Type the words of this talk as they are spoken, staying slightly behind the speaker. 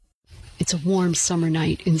It's a warm summer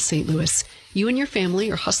night in St. Louis. You and your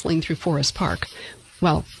family are hustling through Forest Park.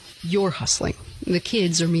 Well, you're hustling. The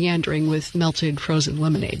kids are meandering with melted frozen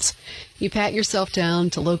lemonades. You pat yourself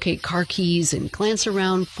down to locate car keys and glance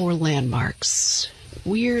around for landmarks.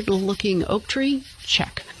 Weird-looking oak tree?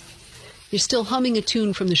 Check. You're still humming a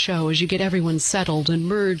tune from the show as you get everyone settled and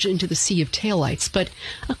merge into the sea of taillights, but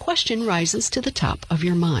a question rises to the top of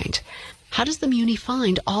your mind. How does the Muny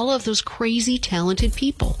find all of those crazy, talented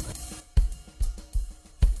people?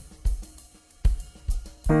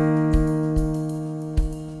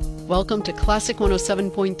 Welcome to Classic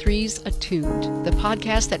 107.3's Attuned, the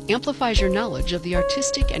podcast that amplifies your knowledge of the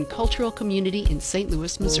artistic and cultural community in St.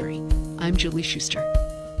 Louis, Missouri. I'm Julie Schuster.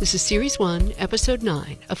 This is Series 1, Episode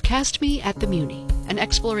 9 of Cast Me at the Muny, an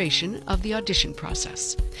exploration of the audition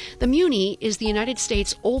process. The Muny is the United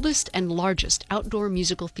States' oldest and largest outdoor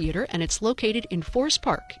musical theater, and it's located in Forest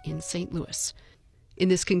Park in St. Louis. In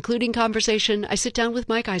this concluding conversation, I sit down with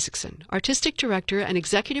Mike Isaacson, Artistic Director and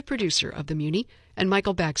Executive Producer of the Muny, and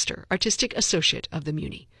Michael Baxter, Artistic Associate of the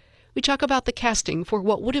Muny. We talk about the casting for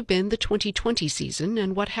what would have been the 2020 season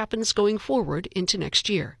and what happens going forward into next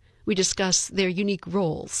year. We discuss their unique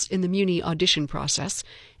roles in the Muny audition process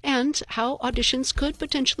and how auditions could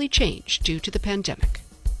potentially change due to the pandemic.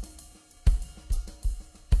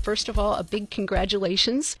 First of all, a big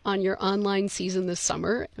congratulations on your online season this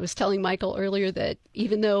summer. I was telling Michael earlier that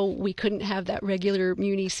even though we couldn't have that regular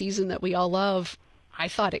Muny season that we all love, I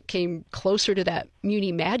thought it came closer to that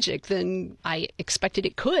Muny magic than I expected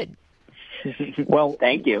it could. Well,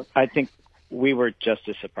 thank you. I think we were just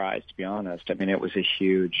as surprised, to be honest. I mean, it was a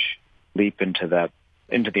huge leap into the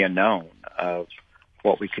unknown of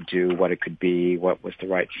what we could do, what it could be, what was the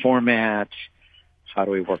right format, how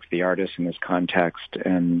do we work with the artist in this context.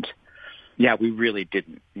 And, yeah, we really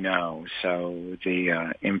didn't know. So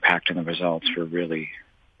the impact and the results were really,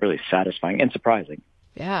 really satisfying and surprising.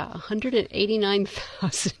 Yeah,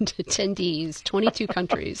 189,000 attendees, 22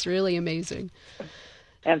 countries, really amazing.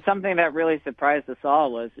 And something that really surprised us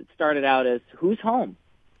all was it started out as who's home?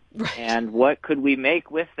 Right. And what could we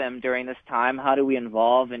make with them during this time? How do we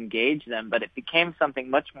involve, engage them? But it became something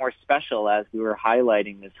much more special as we were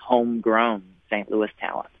highlighting this homegrown St. Louis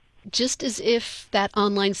talent. Just as if that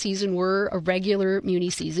online season were a regular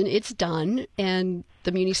Muny season, it's done, and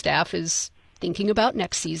the Muny staff is thinking about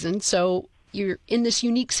next season. So you're in this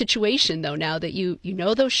unique situation, though, now that you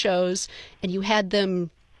know those shows and you had them,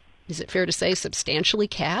 is it fair to say, substantially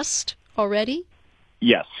cast already?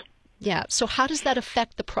 Yes. Yeah. So how does that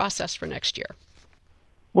affect the process for next year?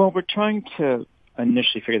 Well, we're trying to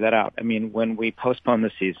initially figure that out. I mean, when we postponed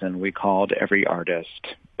the season, we called every artist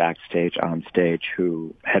backstage, on stage,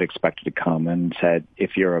 who had expected to come and said,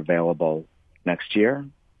 if you're available next year,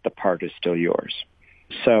 the part is still yours.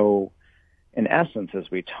 So in essence,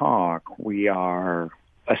 as we talk, we are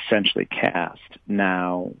essentially cast.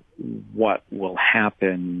 Now, what will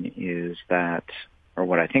happen is that, or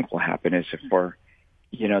what I think will happen is if we're,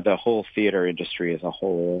 the whole theater industry as a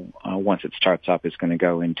whole, once it starts up, is going to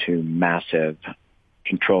go into massive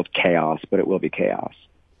controlled chaos, but it will be chaos.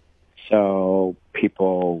 So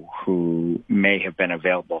people who may have been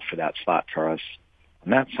available for that slot for us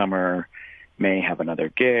in that summer may have another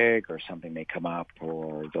gig, or something may come up,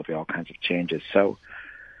 or there'll be all kinds of changes. So,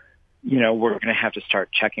 we're going to have to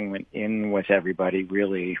start checking in with everybody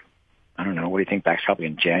really, I don't know, what do you think, back probably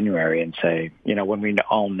in January, and say, when we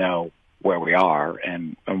all know where we are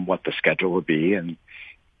and what the schedule will be, and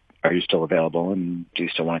are you still available, and do you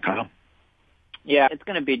still want to come? Yeah, it's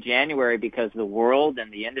going to be January because the world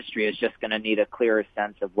and the industry is just going to need a clearer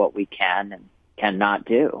sense of what we can and cannot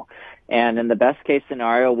do. And in the best case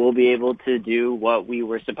scenario, we'll be able to do what we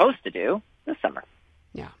were supposed to do this summer.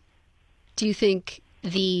 Yeah. Do you think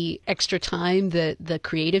the extra time that the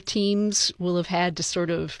creative teams will have had to sort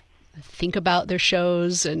of think about their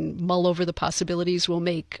shows and mull over the possibilities will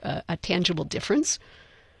make a tangible difference?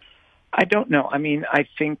 I don't know. I mean, I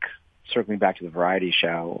think, circling back to the variety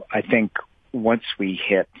show, I think once we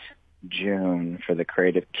hit June for the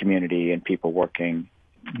creative community and people working,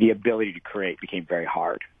 the ability to create became very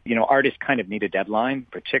hard. Artists kind of need a deadline,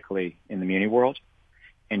 particularly in the Muny world,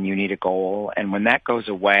 and you need a goal. And when that goes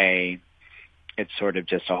away, it sort of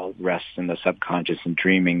just all rests in the subconscious and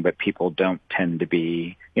dreaming, but people don't tend to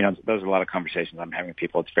be, those are a lot of conversations I'm having with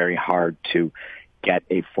people. It's very hard to get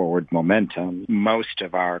a forward momentum. Most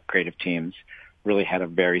of our creative teams really had a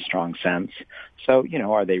very strong sense. So,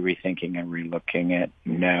 are they rethinking and relooking it?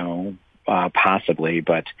 No, possibly,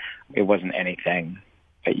 but it wasn't anything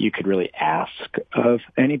that you could really ask of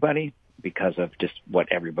anybody because of just what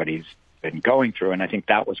everybody's been going through. And I think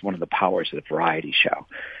that was one of the powers of the variety show.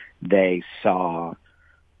 They saw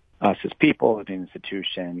us as people, as an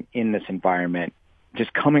institution, in this environment,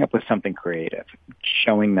 just coming up with something creative,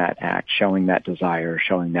 showing that act, showing that desire,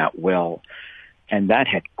 showing that will. And that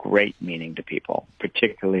had great meaning to people,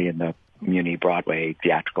 particularly in the Muny Broadway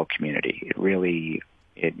theatrical community. It really,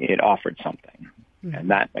 it offered something. Mm-hmm.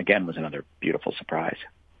 And that, again, was another beautiful surprise.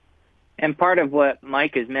 And part of what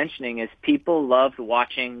Mike is mentioning is people loved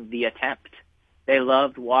watching the attempt. They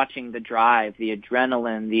loved watching the drive, the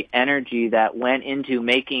adrenaline, the energy that went into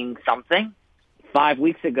making something. 5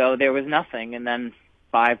 weeks ago, there was nothing. And then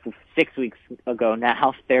 6 weeks ago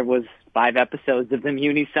now, there was 5 episodes of the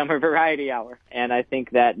Muny Summer Variety Hour. And I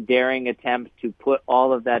think that daring attempt to put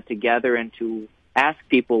all of that together and to ask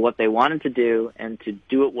people what they wanted to do and to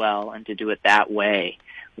do it well and to do it that way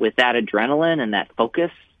with that adrenaline and that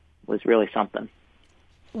focus was really something.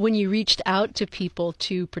 When you reached out to people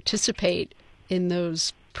to participate in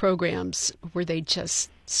those programs, were they just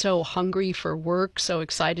so hungry for work, so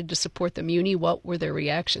excited to support the Muny? What were their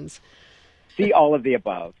reactions? See, all of the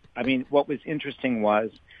above. I mean, what was interesting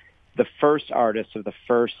was the first artists of the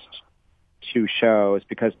first 2 shows,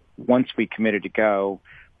 because once we committed to go,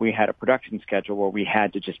 we had a production schedule where we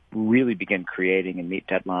had to just really begin creating and meet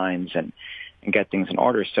deadlines and get things in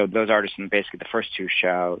order. So those artists in basically the first 2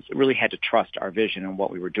 shows really had to trust our vision and what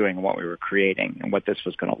we were doing and what we were creating and what this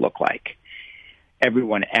was going to look like.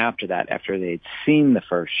 Everyone after that, after they'd seen the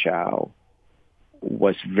first show,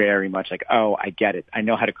 was very much like, oh, I get it. I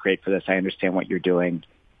know how to create for this. I understand what you're doing.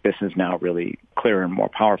 This is now really clearer and more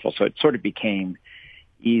powerful. So it sort of became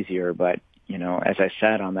easier. But, you know, as I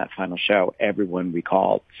said on that final show, everyone we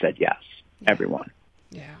called said yes. Everyone.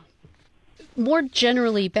 Yeah. More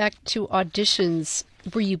generally, back to auditions,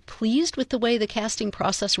 were you pleased with the way the casting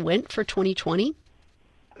process went for 2020?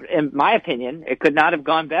 In my opinion, it could not have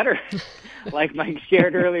gone better. Like Mike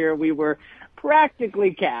shared earlier, we were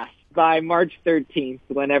practically cast by March 13th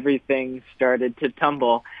when everything started to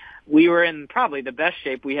tumble. We were in probably the best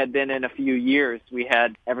shape we had been in a few years. We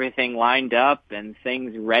had everything lined up and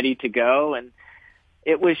things ready to go, and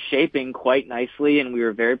it was shaping quite nicely, and we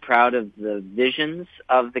were very proud of the visions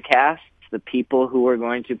of the cast, the people who were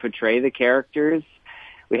going to portray the characters.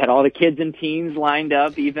 We had all the kids and teens lined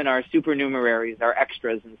up, even our supernumeraries, our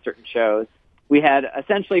extras in certain shows. We had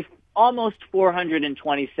essentially almost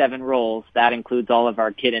 427 roles. That includes all of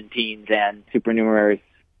our kid and teens and supernumeraries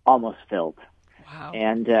almost filled. Wow.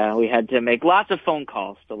 And we had to make lots of phone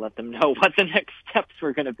calls to let them know what the next steps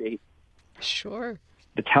were going to be. Sure.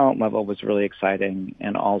 The talent level was really exciting.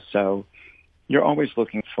 And also, you're always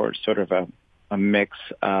looking for sort of a mix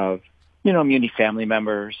of, you know, Muny family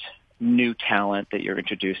members, new talent that you're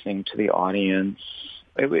introducing to the audience.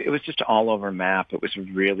 It was just all over map. It was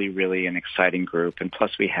really, really an exciting group. And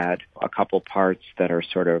plus we had a couple parts that are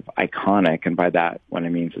sort of iconic. And by that, what I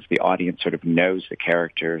mean is the audience sort of knows the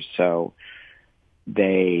characters. So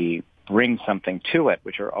they bring something to it,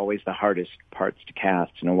 which are always the hardest parts to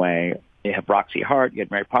cast in a way. You have Roxy Hart, you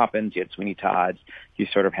had Mary Poppins, you had Sweeney Todd. You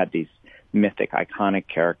sort of had these mythic, iconic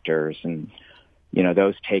characters. And, you know,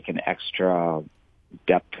 those take an extra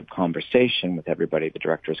depth of conversation with everybody, the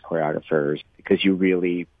directors, choreographers, because you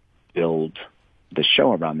really build the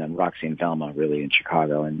show around them. Roxy and Velma really in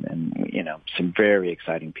Chicago, and you know, some very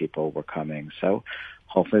exciting people were coming. So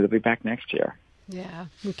hopefully they'll be back next year. Yeah,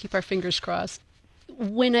 we'll keep our fingers crossed.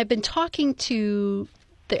 When I've been talking to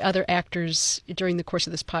the other actors during the course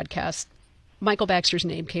of this podcast, Michael Baxter's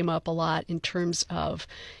name came up a lot in terms of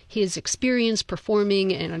his experience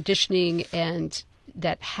performing and auditioning, and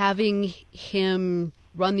that having him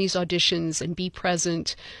run these auditions and be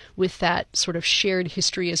present with that sort of shared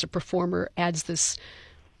history as a performer adds this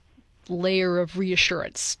layer of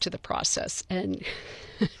reassurance to the process. And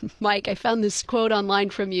Mike, I found this quote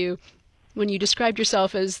online from you when you described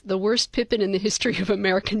yourself as the worst Pippin in the history of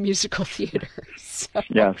American musical theater. So,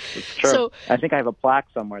 yes, it's true. So, I think I have a plaque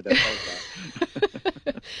somewhere that says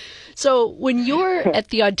that. So when you're at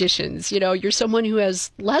the auditions, you know, you're someone who has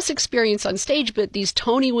less experience on stage, but these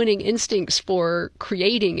Tony-winning instincts for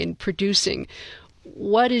creating and producing.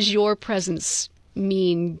 What does your presence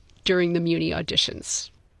mean during the Muny auditions?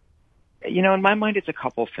 You know, in my mind, it's a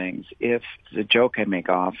couple things. If it's a joke I make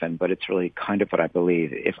often, but it's really kind of what I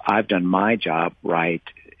believe. If I've done my job right,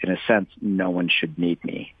 in a sense, no one should need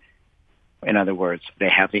me. In other words, they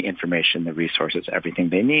have the information, the resources, everything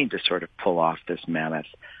they need to sort of pull off this mammoth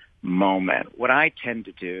moment. What I tend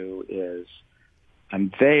to do is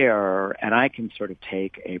I'm there and I can sort of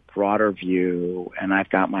take a broader view, and I've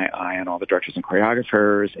got my eye on all the directors and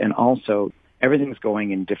choreographers, and also everything's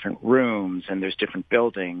going in different rooms and there's different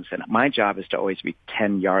buildings, and my job is to always be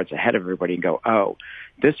 10 yards ahead of everybody and go, oh,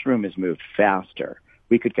 this room has moved faster.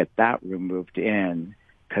 We could get that room moved in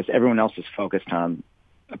because everyone else is focused on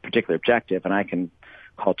a particular objective, and I can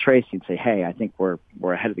call Tracy and say, hey, I think we're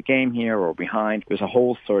ahead of the game here or we're behind. There's a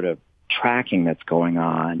whole sort of tracking that's going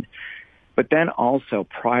on. But then also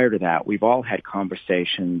prior to that, we've all had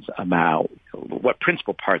conversations about what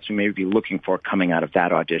principal parts we may be looking for coming out of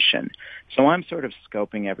that audition. So I'm sort of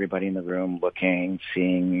scoping everybody in the room, looking,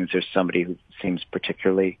 seeing, is there somebody who seems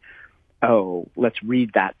particularly, oh, let's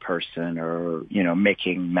read that person, or,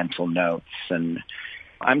 making mental notes. And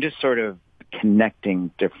I'm just sort of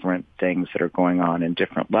connecting different things that are going on in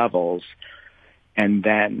different levels. And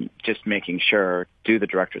then just making sure, do the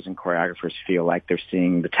directors and choreographers feel like they're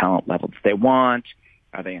seeing the talent levels they want?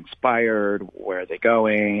 Are they inspired? Where are they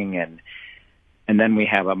going? And then we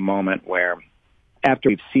have a moment where, after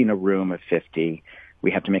we've seen a room of 50,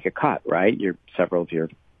 we have to make a cut, right? Several of your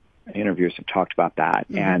interviewers have talked about that.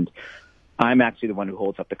 Mm-hmm. And I'm actually the one who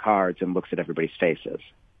holds up the cards and looks at everybody's faces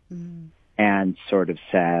and sort of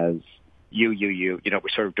says, you, we're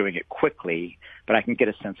sort of doing it quickly, but I can get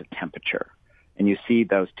a sense of temperature. And you see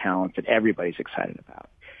those talents that everybody's excited about.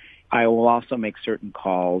 I will also make certain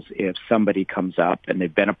calls if somebody comes up and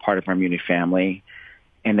they've been a part of our Muny family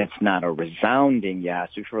and it's not a resounding yes.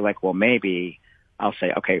 If we're like, well, maybe, I'll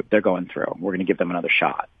say, okay, they're going through. We're going to give them another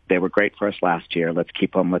shot. They were great for us last year. Let's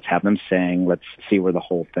keep them. Let's have them sing. Let's see where the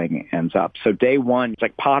whole thing ends up. So day one, it's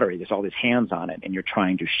like pottery. There's all these hands on it, and you're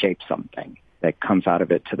trying to shape something that comes out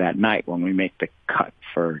of it to that night when we make the cut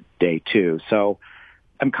for day two. So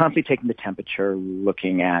I'm constantly taking the temperature,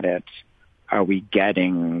 looking at it. Are we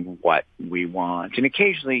getting what we want? And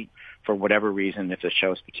occasionally, for whatever reason, if the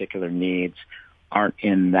show's particular needs aren't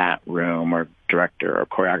in that room, or director or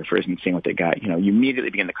choreographer isn't seeing what they got, you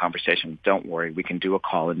immediately begin the conversation. Don't worry, we can do a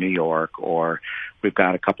call in New York, or we've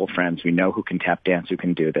got a couple of friends we know who can tap dance, who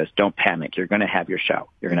can do this. Don't panic. You're going to have your show.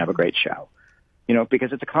 You're going to have a great show.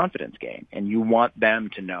 Because it's a confidence game, and you want them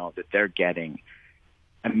to know that they're getting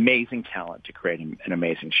amazing talent to create an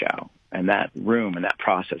amazing show. And that room and that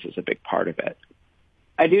process is a big part of it.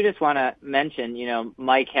 I do just want to mention,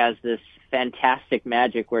 Mike has this fantastic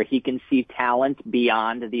magic where he can see talent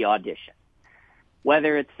beyond the audition.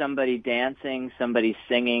 Whether it's somebody dancing, somebody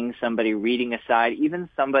singing, somebody reading a side, even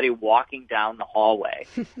somebody walking down the hallway.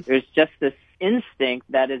 There's just this instinct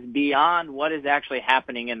that is beyond what is actually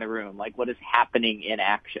happening in the room, like what is happening in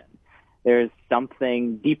action. There's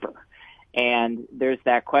something deeper. And there's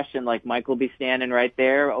that question, like Mike will be standing right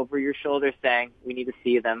there over your shoulder saying, we need to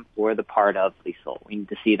see them for the part of Liesl. We need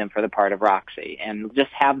to see them for the part of Roxy. And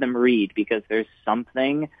just have them read, because there's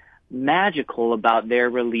something magical about their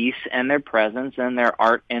release and their presence and their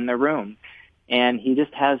art in the room. And he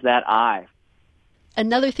just has that eye.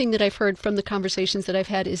 Another thing that I've heard from the conversations that I've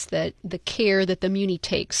had is that the care that the Muny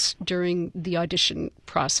takes during the audition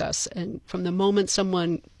process, and from the moment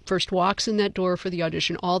someone first walks in that door for the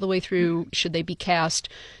audition all the way through, should they be cast,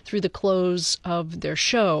 through the close of their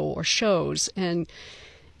show or shows. And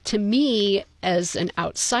to me, as an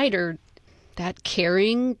outsider, that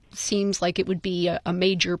caring seems like it would be a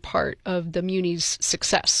major part of the Muny's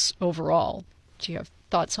success overall. Do you have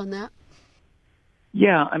thoughts on that?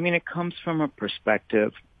 Yeah, it comes from a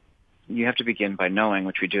perspective. You have to begin by knowing,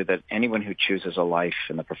 which we do, that anyone who chooses a life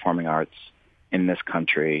in the performing arts in this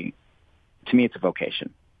country, to me, it's a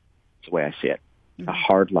vocation. It's the way I see it. It's a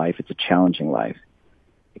hard life. It's a challenging life.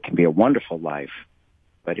 It can be a wonderful life,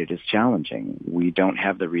 but it is challenging. We don't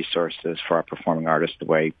have the resources for our performing artists the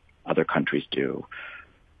way other countries do.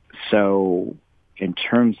 So in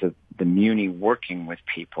terms of the Muny working with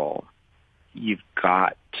people, you've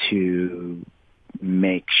got to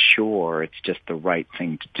make sure it's just the right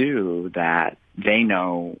thing to do, that they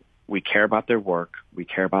know we care about their work, we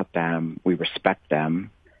care about them, we respect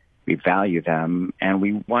them, we value them, and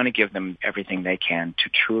we want to give them everything they can to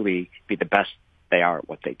truly be the best they are at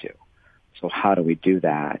what they do. So how do we do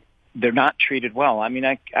that? They're not treated well.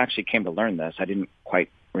 I actually came to learn this. I didn't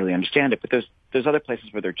quite really understand it, but there's other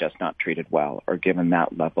places where they're just not treated well or given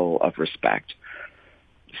that level of respect.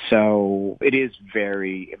 So it is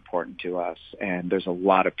very important to us, and there's a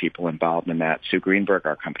lot of people involved in that. Sue Greenberg,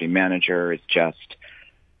 our company manager, is just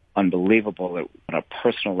unbelievable on a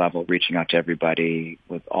personal level, reaching out to everybody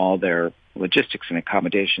with all their logistics and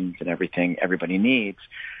accommodations and everything everybody needs.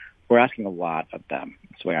 We're asking a lot of them.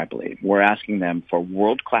 That's the way I believe. We're asking them for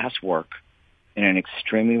world-class work in an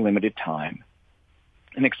extremely limited time,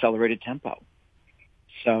 an accelerated tempo.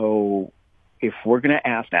 So if we're going to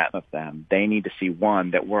ask that of them, they need to see,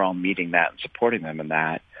 one, that we're all meeting that and supporting them in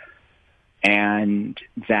that, and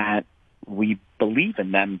that we believe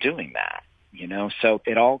in them doing that, So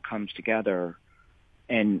it all comes together,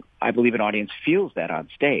 and I believe an audience feels that on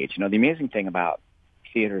stage. The amazing thing about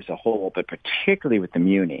theater as a whole, but particularly with the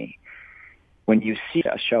Muny, when you see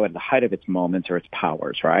a show at the height of its moments or its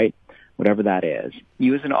powers, right, whatever that is,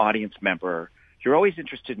 you as an audience member, you're always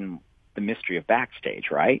interested in the mystery of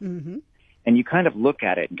backstage, right? Mm-hmm. And you kind of look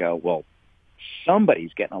at it and go, well,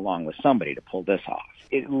 somebody's getting along with somebody to pull this off.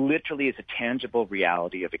 It literally is a tangible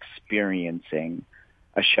reality of experiencing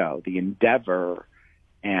a show, the endeavor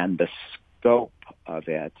and the scope of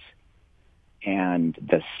it and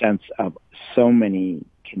the sense of so many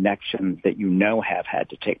connections that you know have had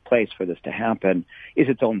to take place for this to happen is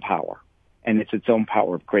its own power. And it's its own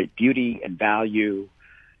power of great beauty and value,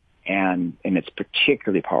 and it's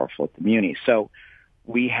particularly powerful at the Muny. So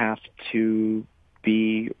we have to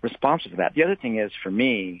be responsive to that. The other thing is, for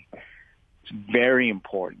me, it's very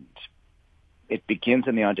important. It begins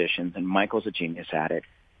in the auditions, and Michael's a genius at it.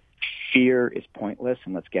 Fear is pointless,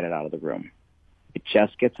 and let's get it out of the room. It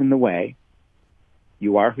just gets in the way.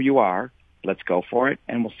 You are who you are. Let's go for it,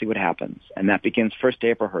 and we'll see what happens. And that begins first day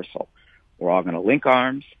of rehearsal. We're all going to link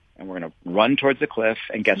arms, and we're going to run towards the cliff,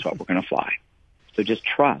 and guess what? We're going to fly. So just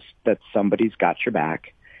trust that somebody's got your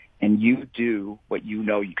back, and you do what you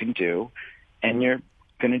know you can do, and you're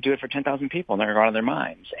going to do it for 10,000 people, and they're going to go out of their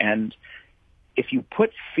minds. And if you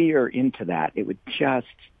put fear into that, it would just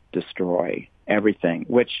destroy everything,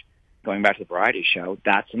 which, going back to the variety show,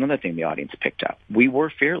 that's another thing the audience picked up. We were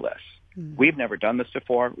fearless. Mm-hmm. We've never done this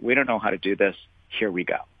before. We don't know how to do this. Here we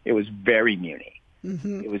go. It was very Muny.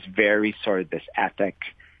 Mm-hmm. It was very sort of this ethic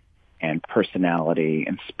and personality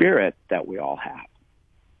and spirit that we all have.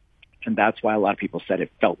 And that's why a lot of people said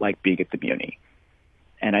it felt like being at the Muny.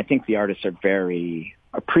 And I think the artists are very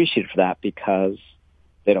appreciative for that because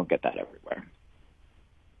they don't get that everywhere.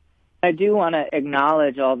 I do want to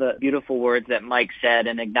acknowledge all the beautiful words that Mike said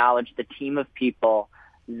and acknowledge the team of people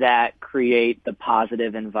that create the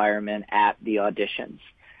positive environment at the auditions.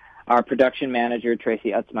 Our production manager, Tracy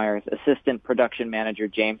Utzmeyer's assistant production manager,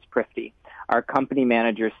 James Prifty, our company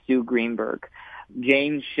manager, Sue Greenberg,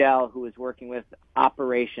 Jane Shell, who is working with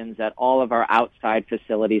operations at all of our outside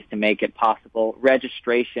facilities to make it possible,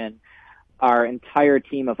 registration, our entire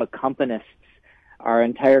team of accompanists, our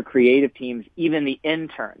entire creative teams, even the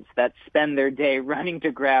interns that spend their day running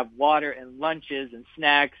to grab water and lunches and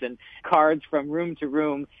snacks and cards from room to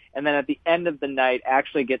room, and then at the end of the night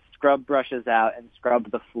actually get scrub brushes out and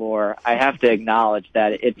scrub the floor. I have to acknowledge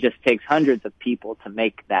that it just takes hundreds of people to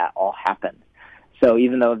make that all happen. So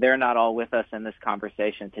even though they're not all with us in this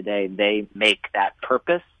conversation today, they make that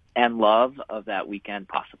purpose and love of that weekend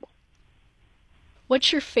possible.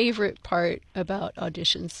 What's your favorite part about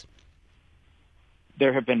auditions?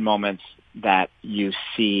 There have been moments that you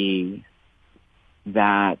see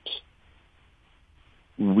that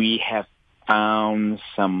we have found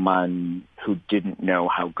someone who didn't know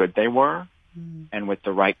how good they were, and with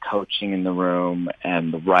the right coaching in the room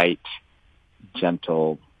and the right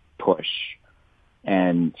gentle push,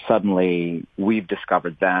 and suddenly we've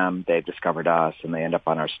discovered them, they've discovered us, and they end up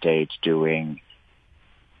on our stage doing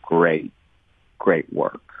great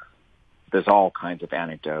work. There's all kinds of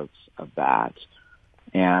anecdotes of that.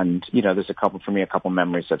 And, there's a couple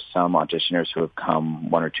memories of some auditioners who have come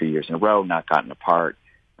 1 or 2 years in a row, not gotten a part,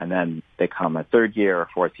 and then they come a third year or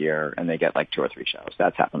fourth year and they get like 2 or 3 shows.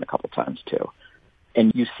 That's happened a couple times too.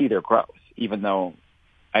 And you see their growth. Even though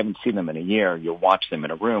I haven't seen them in a year, you'll watch them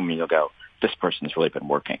in a room and you'll go, this person's really been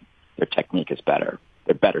working. Their technique is better.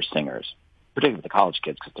 They're better singers, particularly the college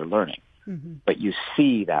kids because they're learning. Mm-hmm. But you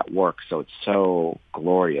see that work, so it's so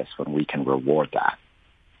glorious when we can reward that.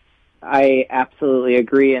 I absolutely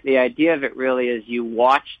agree. And the idea of it really is you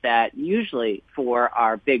watch that. Usually for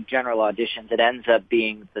our big general auditions, it ends up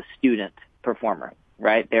being the student performer,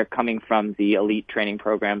 right? They're coming from the elite training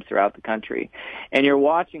programs throughout the country. And you're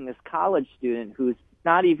watching this college student who's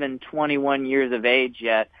not even 21 years of age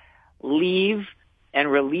yet leave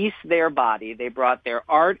and release their body. They brought their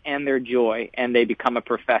art and their joy, and they become a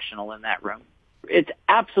professional in that room. It's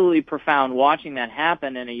absolutely profound watching that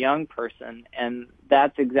happen in a young person, and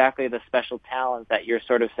that's exactly the special talent that you're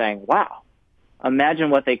sort of saying, wow, imagine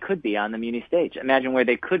what they could be on the Muny stage. Imagine where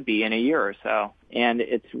they could be in a year or so. And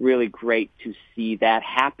it's really great to see that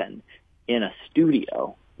happen in a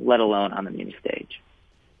studio, let alone on the Muny stage.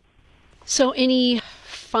 So any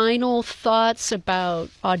final thoughts about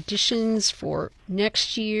auditions for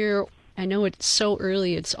next year? I know it's so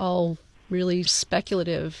early, it's all really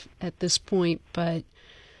speculative at this point, but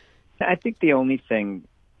I think the only thing,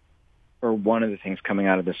 or one of the things coming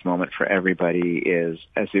out of this moment for everybody is,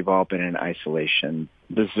 as we've all been in isolation,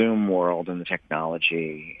 the Zoom world and the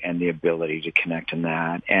technology and the ability to connect in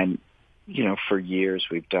that. And, for years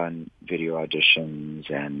we've done video auditions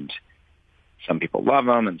and some people love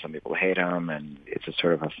them and some people hate them, and it's a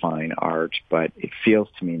sort of a fine art. But it feels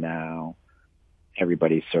to me now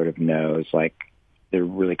everybody sort of knows, like, they're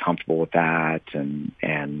really comfortable with that,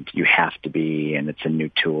 and you have to be, and it's a new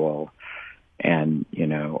tool. And, you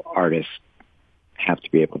know, artists have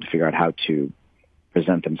to be able to figure out how to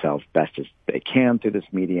present themselves best as they can through this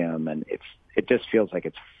medium, and it just feels like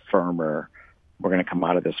it's firmer. We're going to come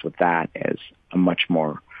out of this with that as a much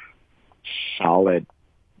more solid,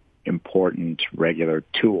 important, regular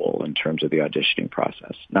tool in terms of the auditioning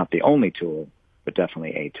process. Not the only tool, but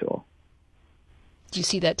definitely a tool. Do you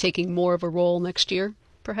see that taking more of a role next year,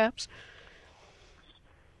 perhaps?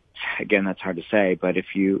 Again, that's hard to say, but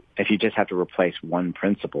if you just have to replace one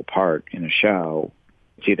principal part in a show,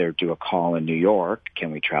 it's either do a call in New York,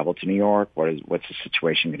 can we travel to New York? What's the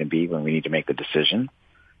situation going to be when we need to make the decision?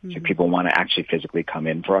 Mm-hmm. So people want to actually physically come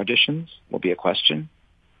in for auditions will be a question.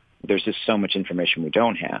 There's just so much information we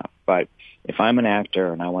don't have. But if I'm an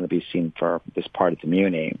actor and I want to be seen for this part at the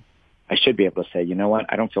Muny, I should be able to say, you know what,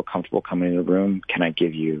 I don't feel comfortable coming into the room. Can I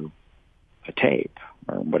give you a tape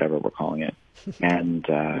or whatever we're calling it? And,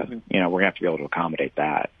 you know, we're going to have to be able to accommodate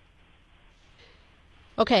that.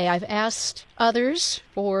 Okay, I've asked others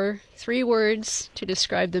for 3 words to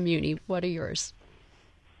describe the Muny. What are yours?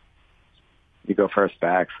 You go first,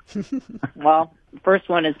 Bax. Well, the first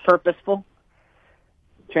one is purposeful,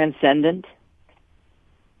 transcendent,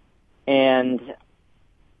 and,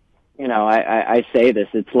 you know, I say this,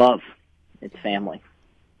 it's love. It's family.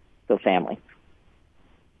 So family.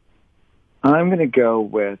 I'm going to go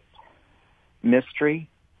with mystery,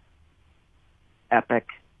 epic,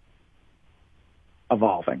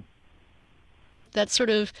 evolving. That sort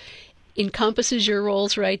of encompasses your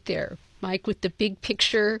roles right there. Mike with the big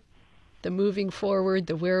picture, the moving forward,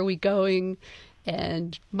 the where are we going,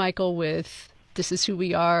 and Michael with this is who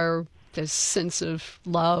we are, this sense of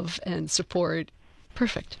love and support.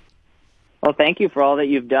 Perfect. Well, thank you for all that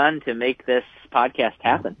you've done to make this podcast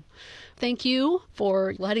happen. Thank you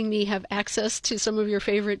for letting me have access to some of your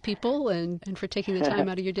favorite people and for taking the time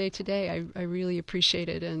out of your day today. I really appreciate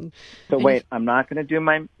it. Wait, I'm not going to do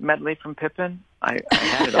my medley from Pippin? I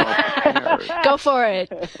had it all prepared. Go for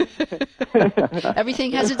it.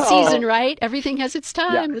 Everything has its season, right? Everything has its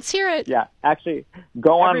time. Yeah. Let's hear it. Yeah, actually,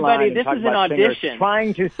 go Everybody, online and this talk is an about audition. singers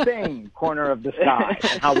trying to sing Corner of the Sky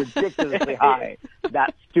and how ridiculously high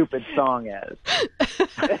that stupid song is.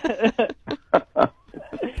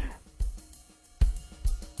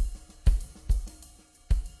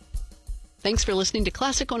 Thanks for listening to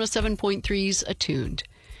Classic 107.3's Attuned.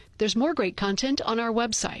 There's more great content on our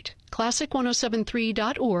website,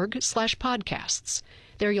 classic1073.org/podcasts.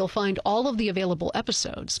 There you'll find all of the available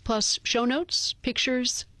episodes, plus show notes,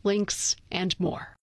 pictures, links, and more.